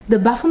The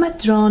Baphomet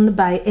drawn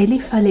by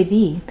Eliphas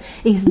Lévi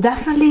is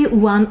definitely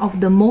one of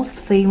the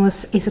most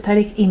famous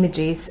esoteric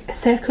images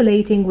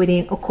circulating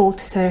within occult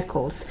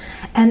circles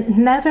and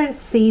never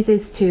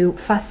ceases to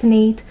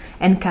fascinate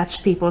and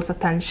catch people's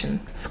attention.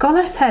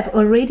 Scholars have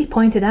already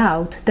pointed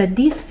out that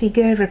this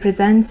figure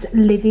represents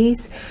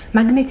Lévi's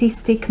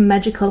magnetistic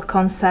magical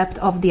concept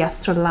of the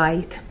astral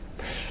light.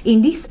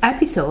 In this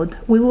episode,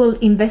 we will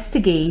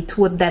investigate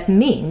what that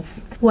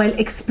means, while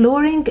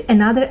exploring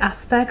another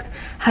aspect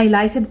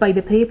highlighted by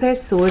the paper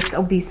source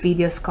of this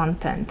video's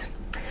content.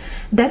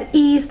 That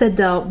is that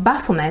the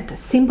Baphomet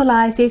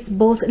symbolizes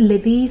both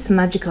Lévi's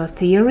magical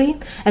theory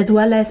as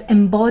well as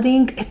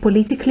embodying a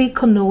politically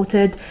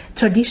connoted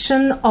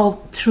tradition of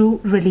true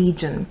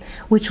religion,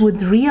 which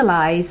would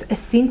realize a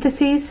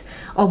synthesis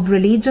of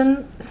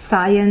religion,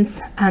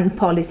 science, and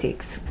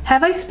politics.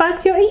 Have I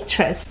sparked your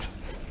interest?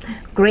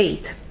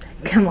 Great,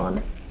 come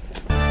on.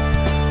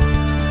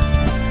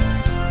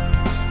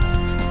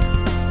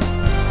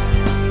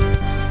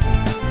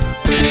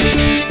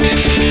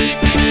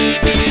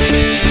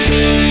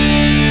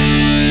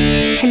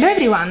 Hello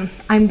everyone,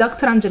 I'm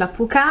Dr. Angela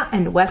Puca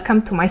and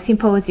welcome to my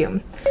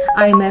symposium.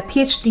 I'm a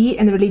PhD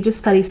and religious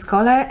studies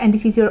scholar, and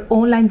this is your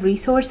online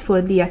resource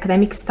for the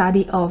academic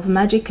study of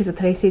magic,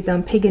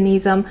 esotericism,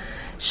 paganism,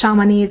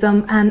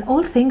 shamanism, and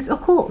all things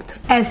occult.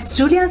 As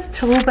Julian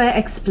Straube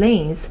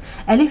explains,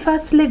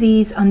 Eliphas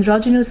Lévi's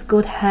androgynous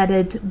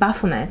goat-headed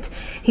Baphomet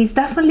is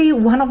definitely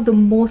one of the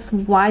most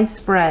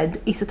widespread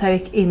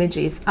esoteric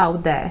images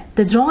out there.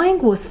 The drawing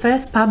was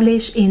first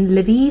published in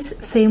Lévi's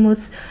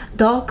famous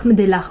Dogme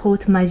de la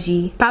Haute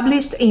Magie,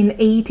 published in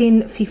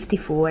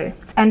 1854,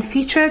 and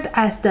featured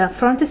as the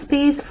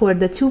frontispiece for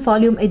the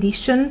two-volume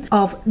edition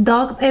of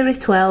Dogme et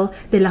Rituel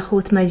de la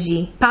Haute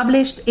Magie,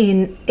 published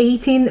in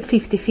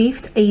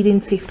 1856,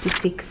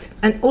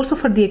 and also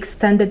for the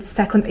extended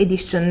second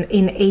edition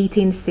in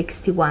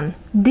 1861.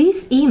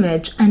 This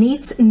image and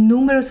its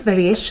numerous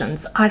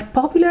variations are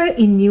popular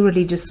in new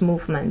religious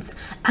movements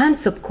and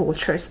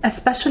subcultures,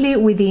 especially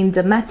within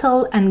the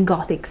metal and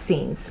gothic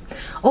scenes,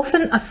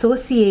 often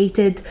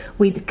associated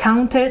with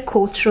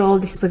counter-cultural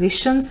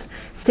dispositions,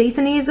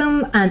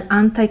 Satanism, and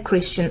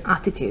anti-Christian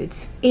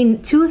attitudes.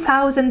 In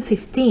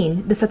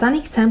 2015, the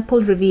Satanic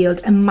Temple revealed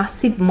a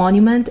massive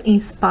monument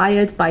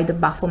inspired by the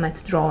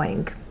Baphomet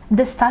drawing.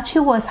 The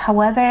statue was,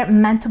 however,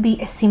 meant to be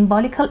a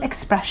symbolical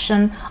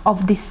expression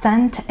of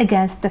dissent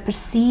against the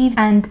perceived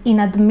and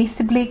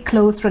inadmissibly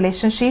close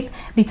relationship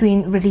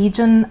between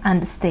religion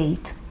and the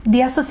state.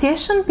 The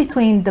association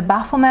between the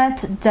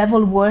Baphomet,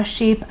 devil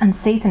worship, and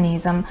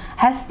Satanism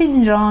has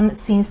been drawn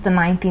since the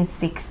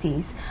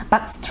 1960s,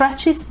 but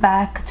stretches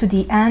back to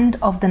the end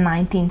of the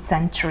 19th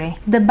century.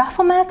 The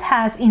Baphomet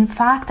has in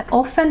fact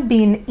often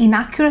been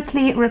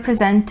inaccurately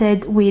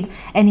represented with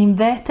an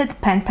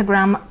inverted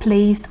pentagram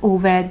placed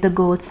over the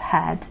goat's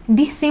head.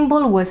 This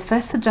symbol was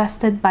first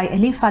suggested by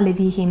Eliphas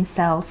Lévi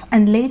himself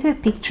and later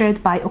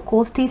pictured by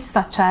occultists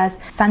such as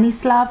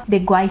Stanislas de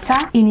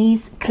Guaita in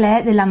his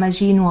Clés de la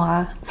Magie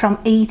Noire from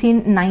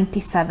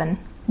 1897.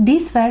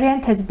 This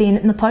variant has been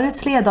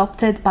notoriously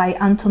adopted by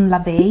Anton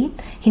LaVey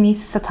in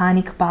his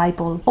Satanic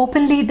Bible,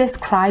 openly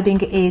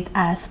describing it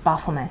as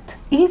Baphomet.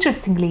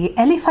 Interestingly,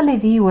 Eliphas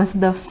Lévi was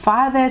the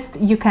farthest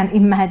you can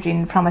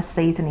imagine from a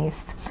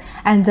Satanist,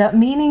 and the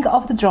meaning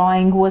of the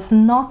drawing was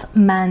not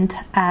meant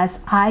as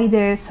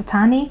either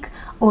satanic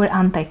or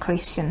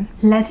anti-Christian.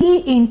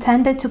 Lévi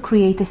intended to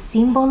create a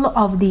symbol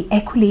of the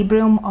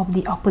equilibrium of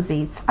the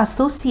opposites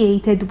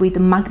associated with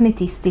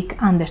magnetistic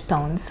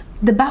undertones.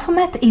 The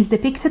Baphomet is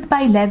depicted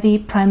by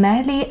Lévi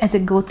primarily as a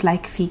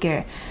goat-like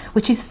figure,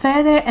 which is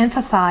further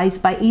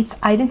emphasized by its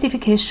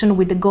identification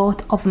with the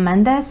goat of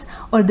Mendes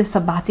or the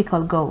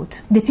sabbatical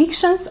goat.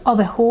 Depictions of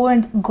a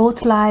horned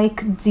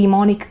goat-like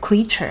demonic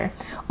creature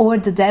or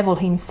the devil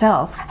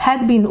himself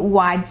had been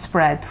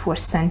widespread for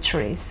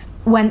centuries.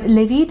 When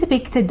Lévi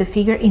depicted the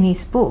figure in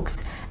his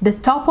books, the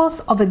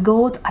topos of a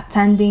goat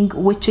attending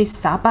witches'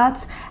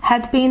 sabbats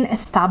had been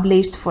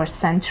established for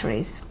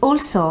centuries.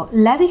 Also,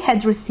 Lévi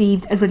had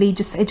received a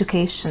religious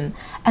education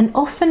and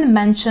often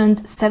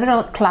mentioned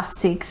several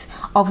classics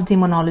of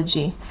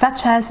demonology,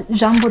 such as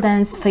Jean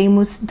Baudin's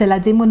famous De la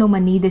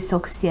démonomanie des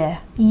sorcières.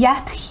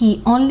 Yet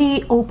he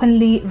only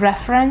openly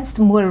referenced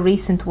more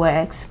recent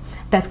works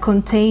that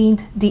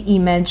contained the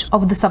image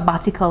of the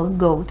sabbatical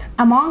goat.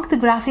 Among the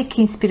graphic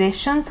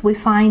inspirations, we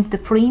find the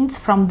prints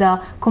from the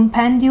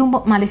Compendium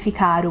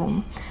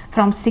Maleficarum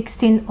from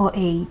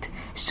 1608,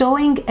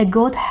 showing a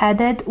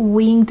goat-headed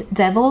winged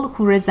devil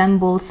who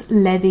resembles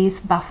Lévi's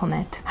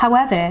Baphomet.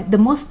 However, the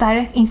most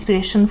direct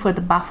inspiration for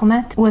the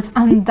Baphomet was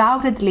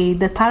undoubtedly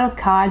the tarot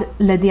card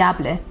Le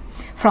Diable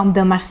from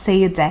the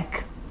Marseille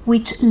deck,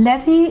 which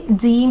Lévi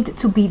deemed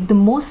to be the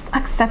most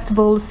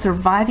acceptable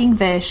surviving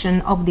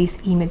version of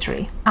this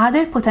imagery.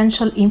 Other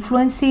potential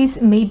influences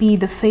may be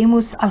the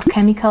famous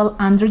alchemical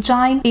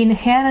androgyne in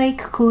Henrik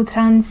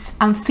Coutran's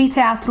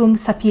Amphitheatrum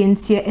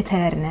Sapientiae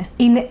Aeterne.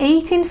 In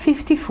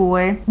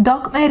 1854,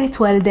 Dogme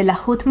Rituel de la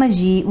Haute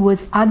Magie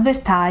was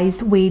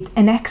advertised with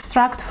an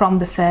extract from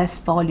the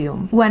first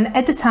volume, when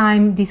at the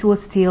time this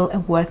was still a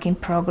work in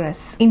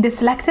progress. In the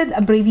selected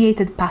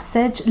abbreviated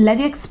passage,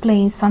 Lévi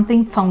explains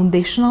something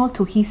foundational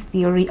to his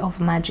theory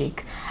of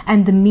magic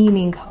and the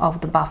meaning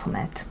of the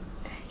Baphomet.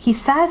 He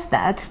says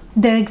that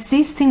there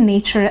exists in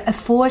nature a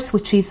force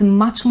which is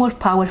much more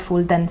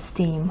powerful than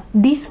steam.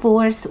 This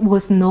force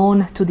was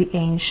known to the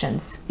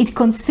ancients. It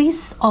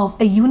consists of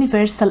a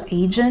universal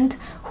agent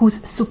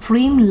whose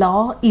supreme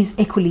law is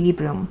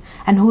equilibrium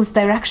and whose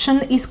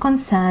direction is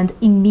concerned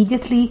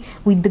immediately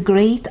with the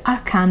great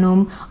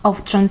arcanum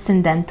of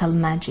transcendental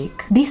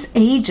magic. This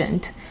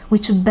agent,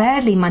 which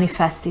barely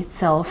manifests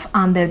itself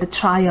under the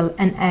trial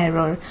and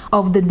error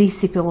of the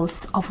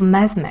disciples of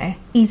Mesmer,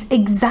 is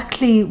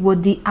exactly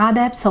what the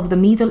adepts of the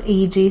Middle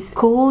Ages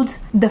called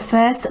the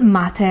first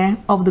matter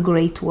of the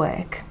great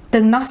work.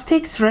 The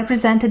Gnostics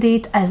represented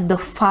it as the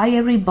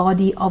fiery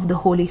body of the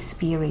Holy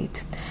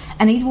Spirit,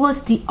 and it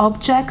was the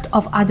object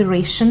of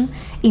adoration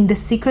in the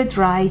secret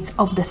rites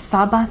of the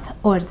Sabbath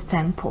or the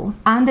temple,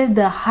 under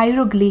the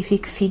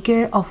hieroglyphic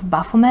figure of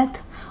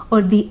Baphomet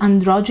or the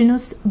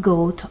androgynous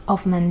goat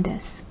of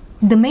Mendes.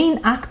 The main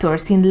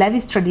actors in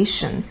Lévi's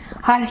tradition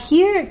are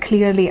here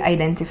clearly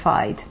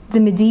identified: the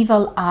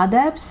medieval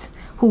adepts,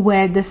 who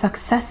were the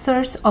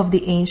successors of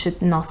the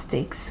ancient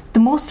Gnostics. The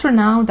most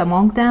renowned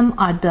among them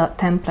are the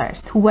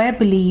Templars, who were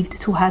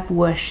believed to have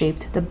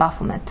worshipped the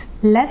Baphomet.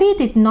 Lévi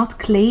did not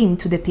claim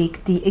to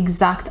depict the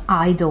exact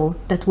idol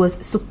that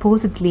was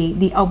supposedly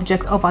the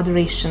object of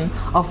adoration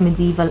of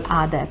medieval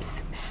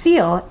adepts.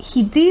 Still,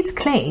 he did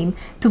claim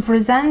to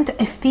present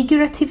a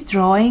figurative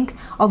drawing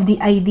of the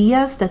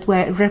ideas that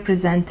were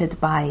represented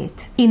by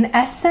it. In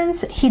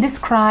essence, he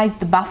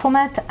described the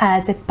Baphomet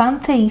as a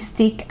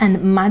pantheistic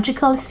and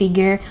magical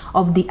figure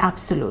of the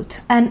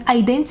Absolute, and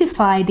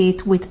identified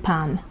it with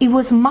Pan. It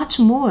was much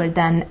more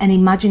than an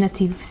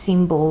imaginative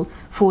symbol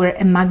for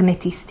a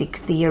magnetistic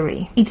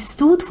theory. It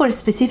stood for a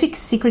specific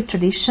secret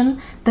tradition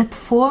that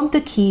formed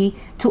the key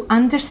to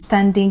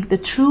understanding the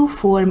true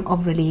form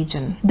of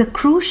religion. The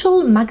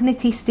crucial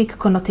magnetistic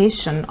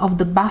connotation of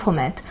the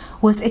Baphomet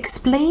was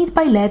explained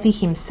by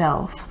Lévi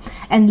himself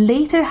and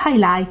later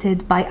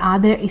highlighted by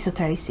other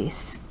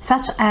esotericists,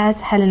 such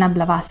as Helena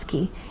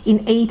Blavatsky in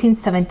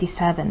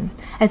 1877,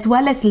 as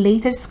well as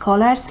later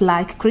scholars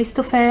like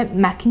Christopher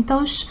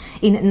McIntosh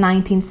in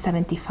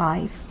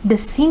 1975. The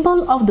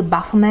symbol of the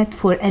Baphomet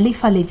for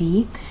Eliphas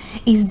Lévi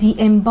is the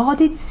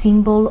embodied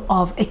symbol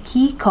of a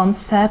key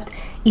concept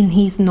in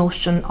his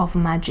notion of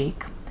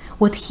magic,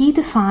 what he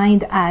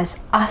defined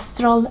as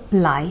astral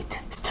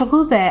light.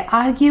 Strube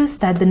argues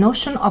that the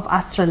notion of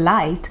astral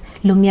light,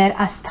 lumière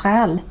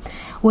astrale,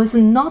 was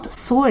not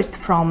sourced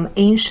from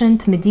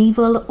ancient,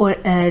 medieval, or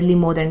early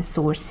modern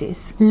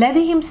sources.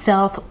 Lévi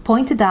himself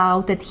pointed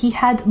out that he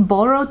had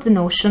borrowed the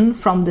notion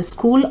from the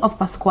school of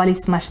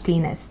Pasqualis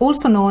Martinez,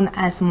 also known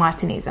as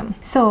Martinism.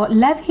 So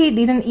Lévi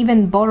didn't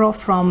even borrow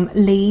from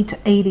late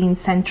 18th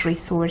century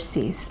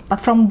sources, but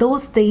from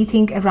those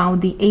dating around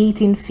the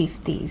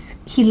 1850s.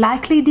 He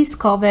likely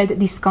discovered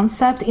this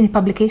concept in a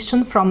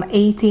publication from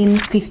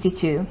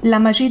 1852, La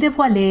Magie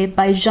dévoilée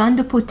by Jean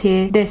de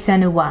Poutier de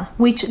Saint-Nouin,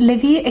 which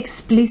Lévi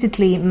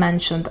explicitly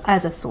mentioned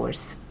as a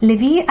source.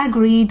 Lévi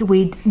agreed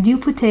with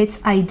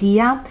Dupotet's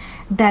idea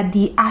that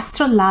the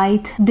astral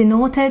light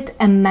denoted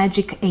a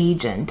magic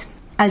agent,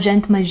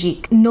 agent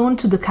magique, known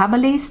to the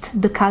Kabbalists,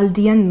 the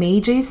Chaldean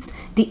mages,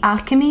 the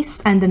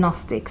alchemists, and the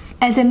Gnostics.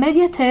 As a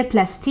médiateur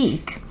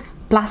plastique,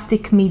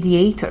 plastic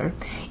mediator,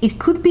 it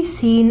could be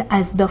seen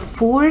as the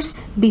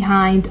force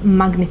behind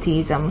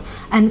magnetism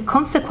and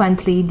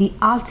consequently the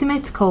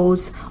ultimate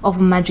cause of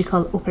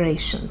magical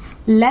operations.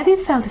 Lévi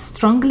felt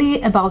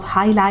strongly about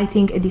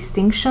highlighting a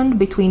distinction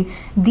between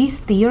this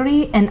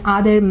theory and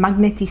other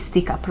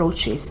magnetistic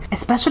approaches,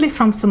 especially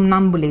from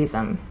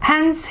somnambulism.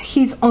 Hence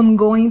his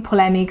ongoing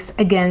polemics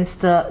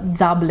against the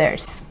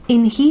dabblers.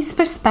 In his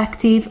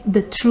perspective,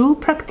 the true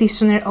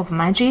practitioner of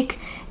magic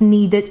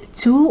needed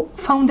two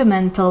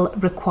fundamental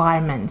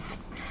requirements.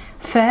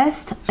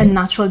 First, a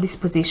natural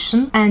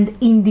disposition and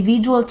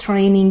individual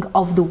training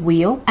of the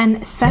will,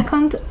 and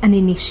second, an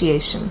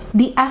initiation.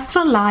 The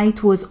astral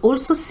light was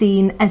also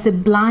seen as a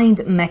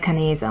blind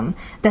mechanism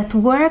that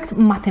worked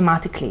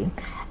mathematically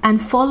and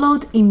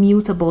followed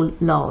immutable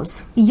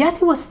laws.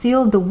 Yet it was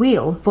still the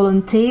will,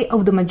 volonté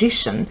of the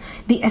magician,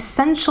 the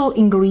essential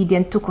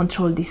ingredient to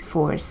control this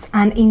force.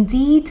 And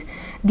indeed,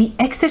 the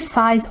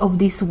exercise of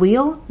this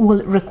will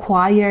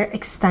require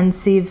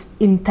extensive,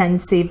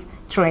 intensive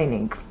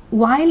training.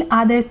 while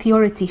other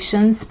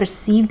theoreticians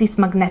perceived this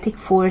magnetic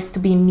force to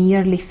be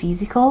merely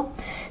physical,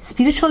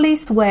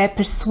 spiritualists were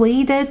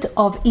persuaded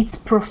of its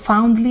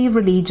profoundly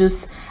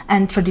religious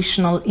and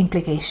traditional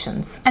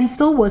implications. And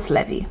so was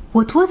Lévi.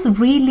 What was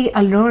really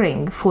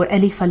alluring for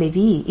Eliphas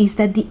Lévi is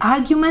that the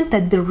argument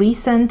that the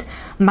recent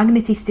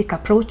magnetistic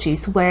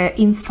approaches were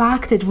in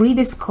fact a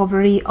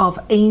rediscovery of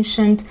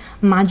ancient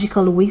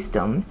magical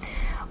wisdom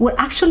would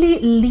actually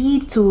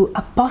lead to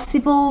a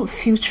possible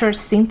future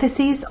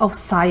synthesis of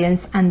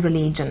science and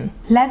religion.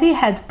 Lévi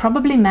had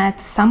probably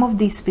met some of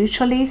these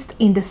spiritualists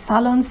in the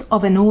salons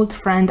of an old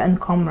friend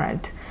and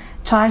comrade,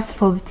 Charles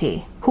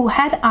Fouquet, who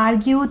had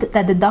argued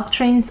that the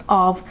doctrines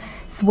of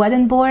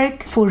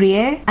Swedenborg,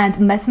 Fourier, and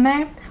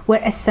Mesmer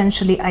were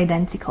essentially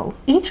identical.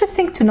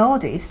 Interesting to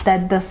notice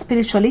that the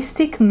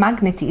spiritualistic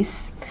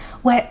magnetists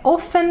were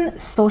often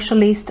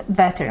socialist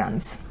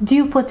veterans.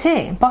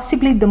 Dupotet,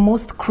 possibly the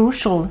most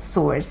crucial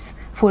source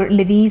for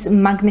Lévi's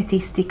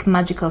magnetistic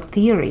magical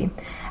theory,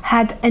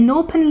 had an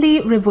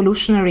openly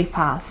revolutionary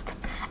past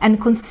and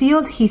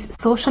concealed his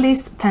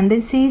socialist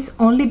tendencies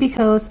only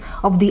because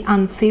of the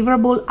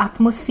unfavorable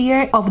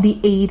atmosphere of the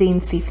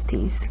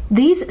 1850s.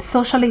 These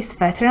socialist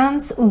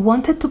veterans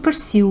wanted to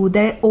pursue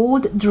their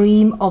old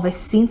dream of a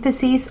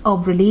synthesis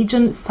of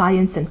religion,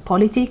 science, and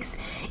politics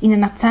in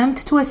an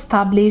attempt to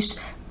establish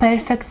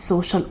perfect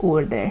social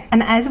order.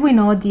 And as we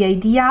know, the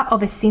idea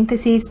of a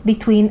synthesis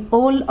between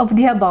all of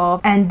the above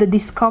and the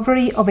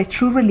discovery of a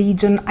true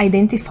religion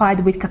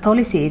identified with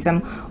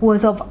Catholicism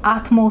was of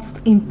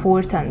utmost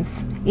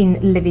importance in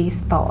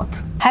Lévi's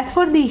thought. As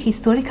for the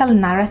historical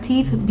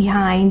narrative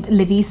behind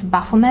Lévi's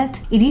Baphomet,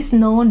 it is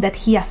known that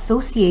he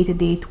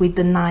associated it with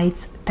the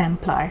Knights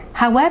Templar.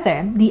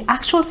 However, the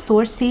actual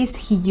sources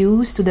he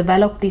used to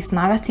develop this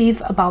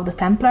narrative about the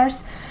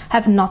Templars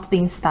have not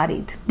been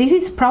studied. This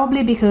is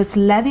probably because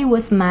Lévi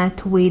was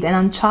met with an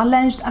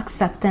unchallenged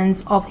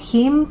acceptance of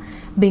him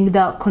being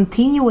the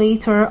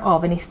continuator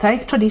of an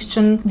historic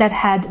tradition that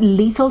had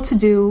little to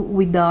do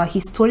with the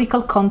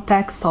historical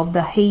context of the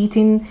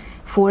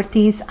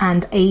 1840s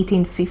and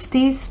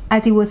 1850s,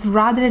 as it was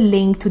rather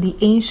linked to the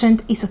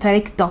ancient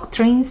esoteric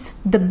doctrines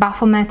the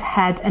Baphomet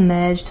had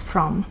emerged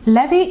from.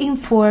 Lévi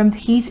informed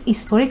his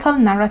historical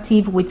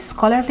narrative with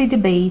scholarly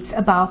debates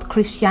about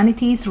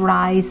Christianity's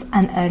rise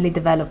and early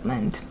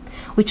development,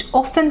 which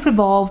often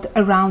revolved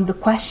around the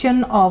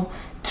question of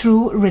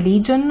true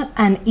religion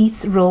and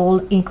its role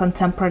in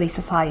contemporary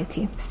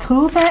society.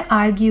 Struve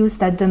argues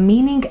that the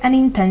meaning and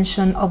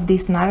intention of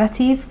this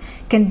narrative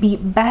can be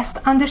best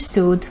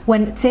understood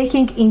when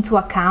taking into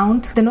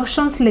account the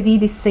notions Lévi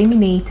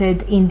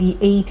disseminated in the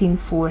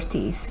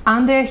 1840s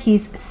under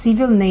his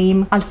civil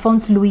name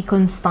Alphonse Louis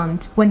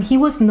Constant, when he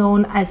was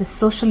known as a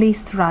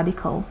socialist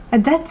radical.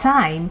 At that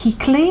time, he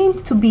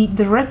claimed to be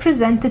the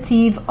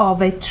representative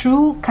of a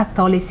true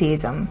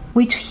Catholicism,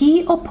 which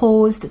he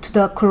opposed to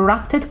the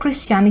corrupted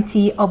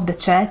Christianity of the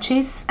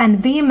churches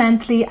and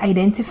vehemently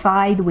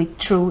identified with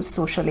true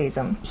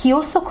socialism. He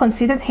also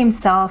considered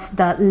himself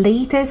the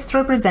latest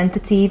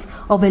representative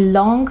of a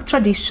long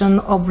tradition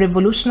of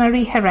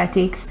revolutionary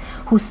heretics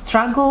who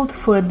struggled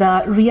for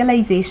the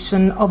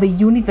realization of a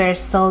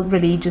universal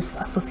religious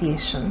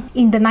association.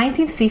 In the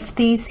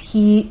 1950s,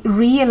 he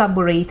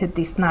re-elaborated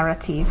this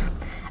narrative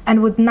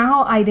and would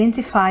now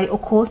identify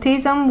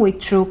occultism with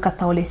true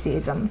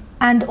Catholicism,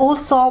 and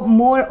also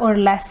more or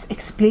less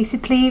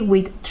explicitly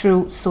with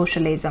true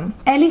socialism.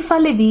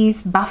 Eliphas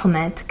Lévi's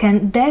Baphomet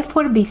can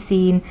therefore be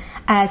seen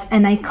as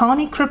an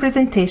iconic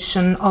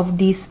representation of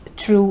this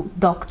true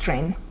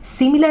doctrine,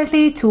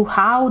 similarly to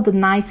how the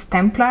Knights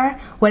Templar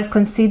were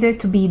considered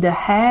to be the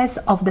heirs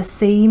of the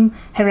same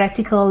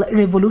heretical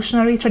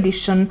revolutionary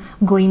tradition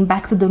going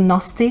back to the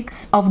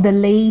Gnostics of the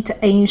late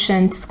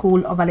ancient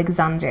school of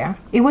Alexandria.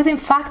 It was in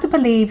fact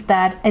believed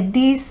that at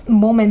this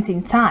moment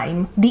in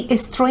time, the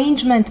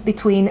estrangement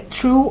between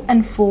true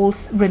and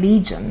false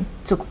religion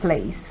took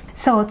place.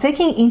 So,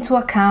 taking into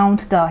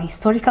account the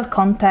historical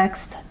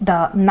context,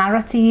 the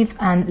narrative,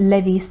 and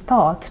Lévi's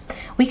thought,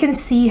 we can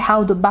see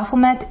how the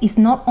Baphomet is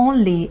not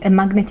only a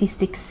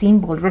magnetistic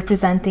symbol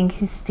representing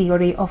his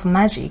theory of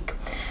magic,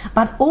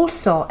 but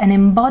also an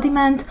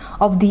embodiment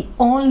of the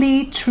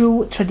only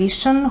true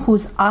tradition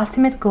whose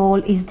ultimate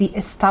goal is the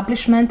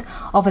establishment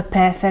of a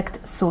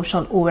perfect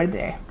social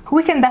order.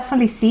 We can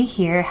definitely see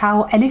here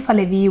how Eliphas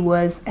Lévi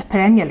was a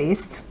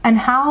perennialist and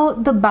how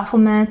the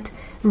Baphomet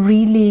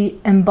really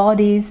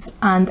embodies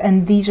and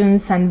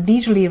envisions and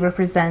visually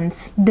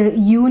represents the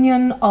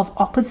union of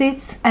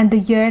opposites and the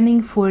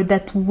yearning for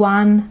that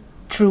one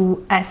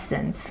true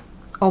essence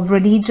of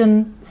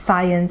religion,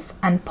 science,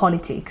 and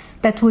politics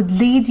that would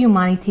lead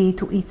humanity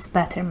to its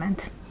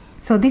betterment.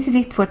 So this is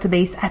it for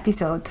today's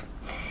episode.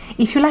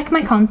 If you like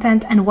my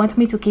content and want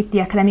me to keep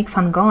the academic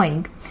fun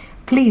going,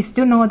 please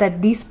do know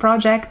that this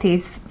project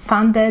is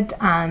funded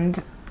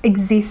and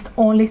exists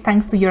only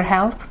thanks to your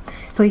help.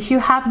 So So if you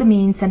have the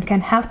means and can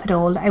help at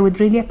all, I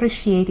would really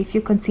appreciate if you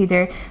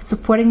consider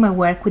supporting my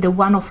work with a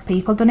one-off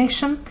PayPal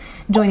donation,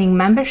 joining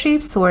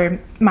memberships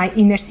or my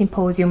inner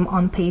symposium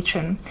on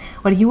Patreon,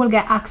 where you will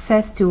get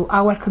access to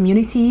our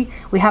community.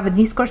 We have a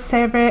Discord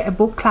server, a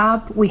book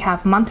club, we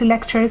have monthly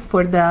lectures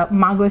for the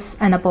Magus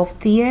and above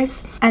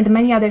tiers, and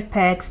many other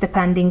perks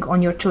depending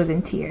on your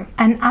chosen tier.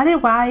 And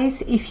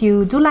otherwise, if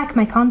you do like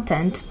my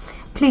content,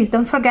 please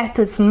don't forget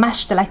to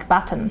smash the like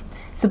button,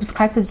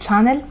 subscribe to the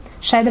channel,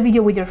 share the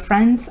video with your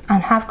friends,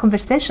 and have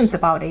conversations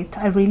about it.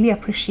 I really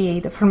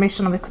appreciate the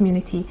formation of a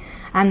community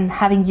and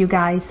having you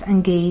guys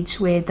engage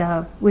with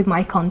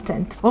my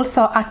content.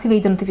 Also,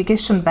 activate the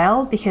notification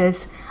bell,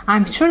 because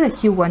I'm sure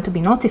that you want to be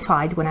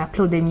notified when I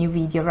upload a new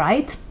video,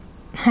 right?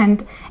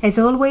 And as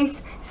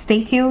always,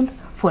 stay tuned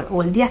for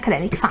all the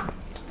academic fun.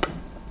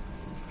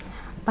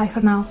 Bye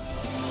for now.